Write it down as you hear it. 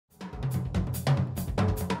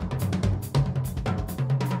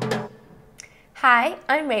Hi,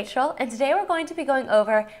 I'm Rachel, and today we're going to be going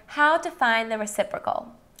over how to find the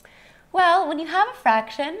reciprocal. Well, when you have a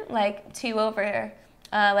fraction like 2 over,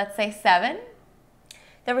 let's say 7,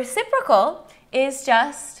 the reciprocal is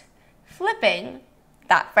just flipping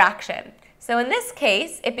that fraction. So in this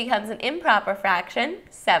case, it becomes an improper fraction,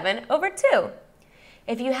 7 over 2.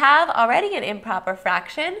 If you have already an improper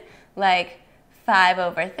fraction, like 5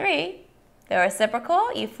 over 3, the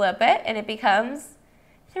reciprocal, you flip it, and it becomes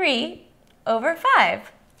 3 over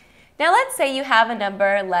 5. Now let's say you have a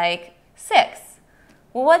number like 6.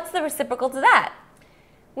 Well, what's the reciprocal to that?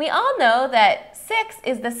 We all know that 6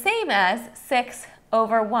 is the same as 6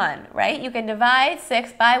 over 1, right? You can divide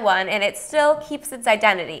 6 by 1 and it still keeps its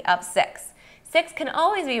identity of 6. 6 can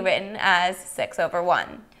always be written as 6 over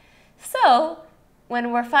 1. So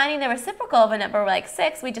when we're finding the reciprocal of a number like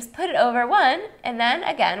 6, we just put it over 1 and then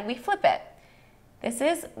again we flip it. This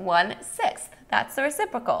is 1/6. That's the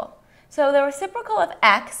reciprocal. So the reciprocal of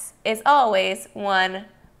x is always 1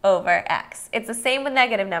 over x. It's the same with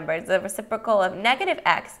negative numbers. The reciprocal of negative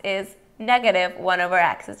x is negative 1 over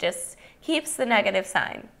x. It just keeps the negative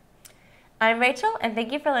sign. I'm Rachel, and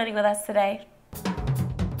thank you for learning with us today.